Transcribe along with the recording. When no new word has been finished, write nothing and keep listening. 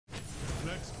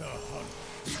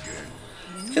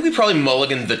I think we probably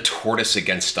mulligan the Tortoise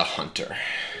against the Hunter.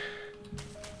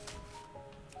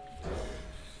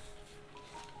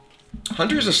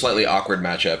 Hunter is a slightly awkward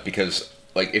matchup because,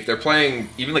 like, if they're playing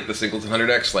even like the Singleton Hunter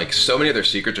decks, like, so many of their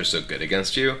secrets are so good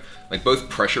against you. Like, both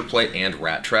Pressure Plate and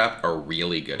Rat Trap are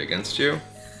really good against you.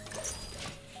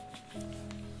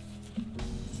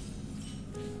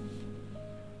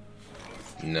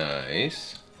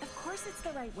 Nice. Of course it's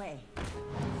the right way.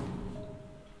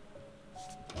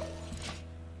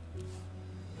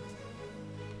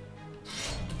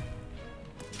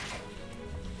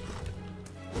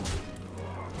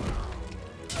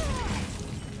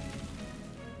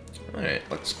 Alright,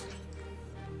 let's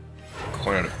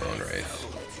coin out a Bone Wraith.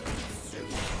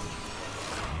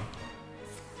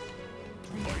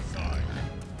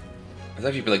 That's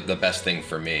actually like the best thing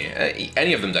for me.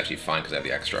 Any of them's actually fine because I have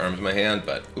the extra arms in my hand,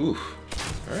 but ooh,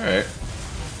 alright.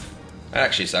 That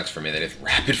actually sucks for me. They just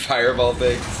rapid fire of all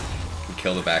things. Can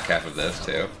kill the back half of this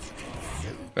too.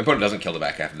 If my opponent doesn't kill the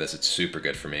back half of this, it's super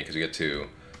good for me because we get to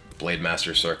Blade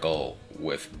Master Circle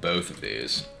with both of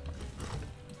these.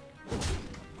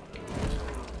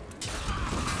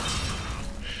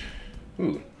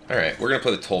 Ooh, alright, we're gonna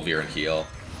play the Tol'vir and heal.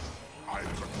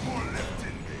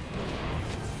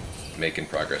 Making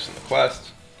progress in the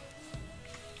quest.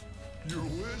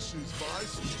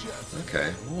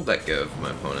 Okay, what will that give my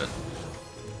opponent?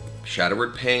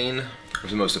 Shadowward Pain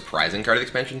was the most surprising card of the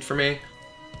expansion for me.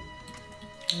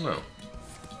 I don't know.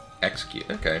 Execute,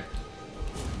 okay.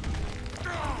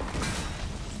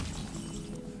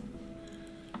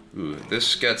 Ooh,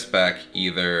 this gets back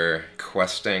either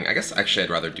questing. I guess actually I'd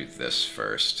rather do this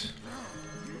first.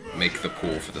 Make the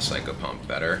pool for the Psycho Pump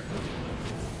better.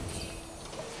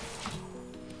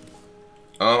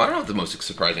 I don't know the most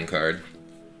surprising card.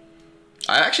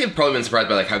 I actually have probably been surprised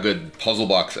by like how good Puzzle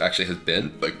Box actually has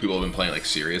been. Like people have been playing like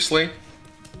seriously,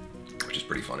 which is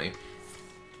pretty funny.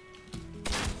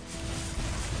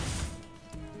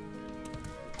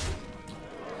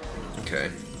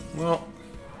 Okay, well.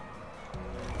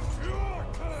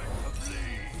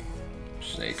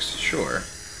 Snakes, sure.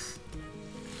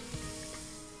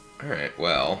 Alright,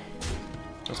 well,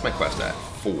 what's my quest at?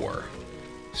 4.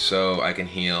 So I can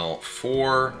heal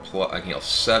 4, plus, I can heal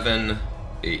 7,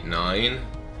 8, 9.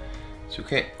 So we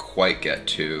can't quite get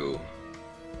to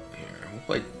here. We'll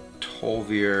play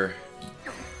Tol'vir.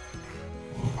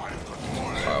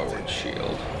 Powered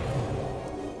Shield.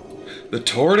 The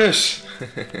Tortoise!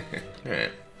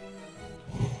 Alright.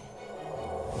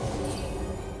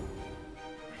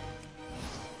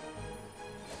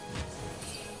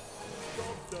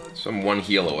 So I'm 1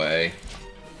 heal away.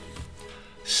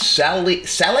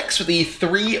 Salix for the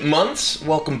 3 months.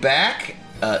 Welcome back.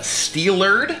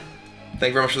 Steelerd, thank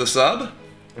you very much for the sub.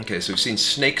 Okay, so we've seen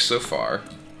snakes so far.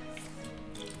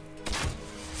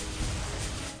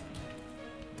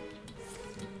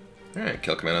 Alright,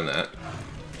 kill command on that.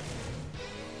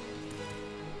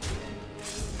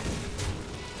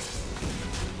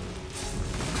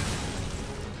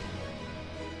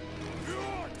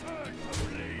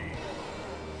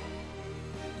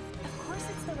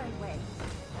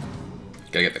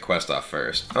 Gotta get the quest off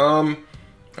first.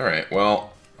 Alright,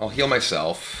 well, I'll heal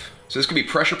myself. So this could be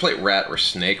Pressure Plate, Rat, or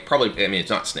Snake. Probably, I mean, it's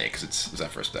not Snake, because it's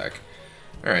Zephyr's deck.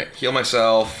 Alright, heal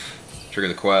myself, trigger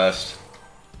the quest.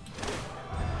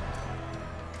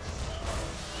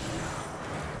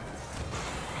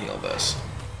 Heal this.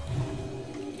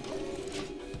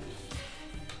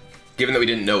 Given that we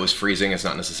didn't know it was freezing, it's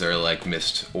not necessarily like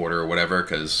missed order or whatever,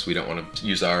 because we don't want to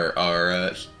use our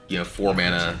 4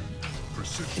 mana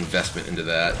investment into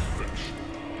that.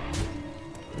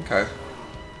 Okay.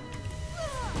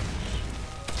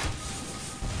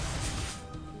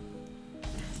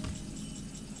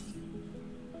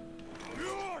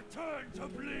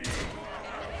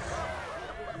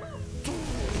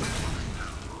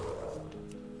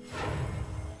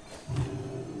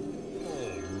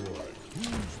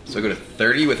 So I go to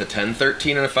 30 with a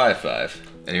 10-13 and a 5-5.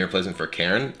 Any replacement for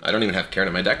Karen? I don't even have Karen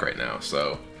in my deck right now,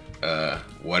 so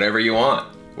whatever you want.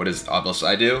 What does Obelisk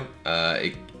I do?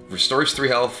 It restores 3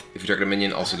 health. If you target a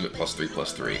minion, also give it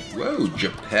 +3/+3. Whoa,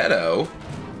 Geppetto.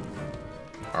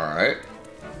 Alright.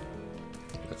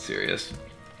 That's serious.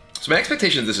 So my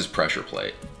expectation is this is Pressure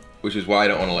Plate, which is why I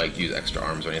don't want to like use extra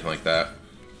arms or anything like that.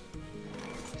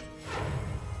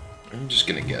 I'm just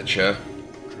gonna getcha.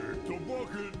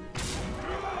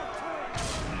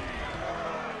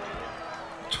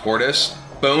 Tortoise,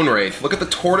 Bone Wraith. Look at the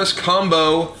Tortoise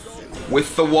combo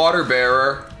with the Water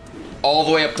Bearer all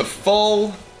the way up to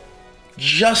full,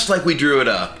 just like we drew it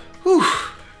up. Whew.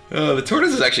 The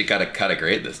Tortoise is actually kind of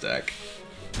great in this deck.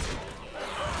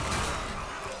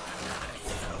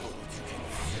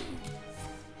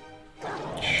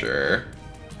 Sure.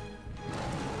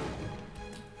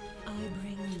 I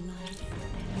bring life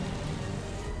and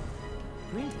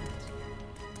brilliant.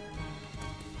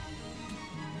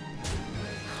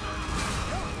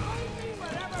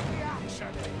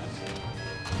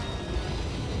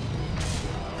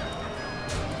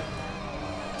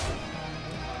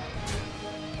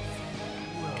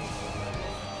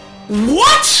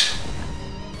 What?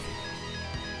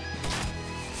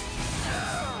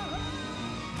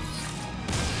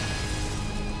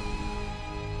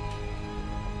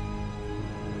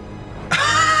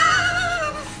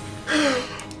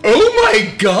 Oh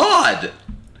my god!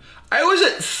 I was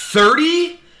at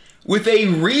 30 with a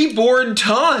reborn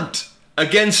taunt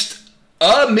against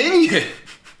a minion.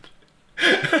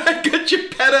 I got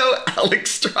Geppetto,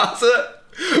 Alexstrasza,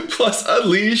 plus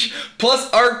Unleash,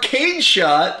 plus Arcane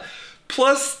Shot,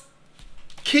 plus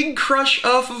King Crush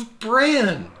off of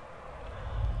Bran.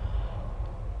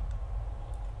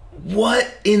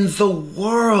 What in the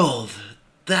world?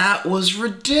 That was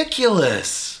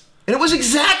ridiculous. And it was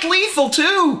exact lethal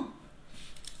too.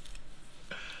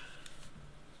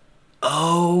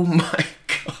 Oh my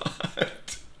god.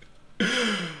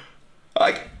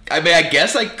 I mean, I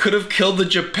guess I could have killed the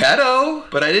Geppetto,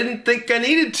 but I didn't think I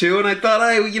needed to, and I thought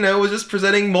I, was just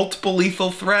presenting multiple lethal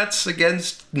threats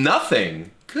against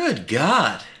nothing. Good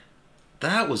God.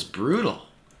 That was brutal.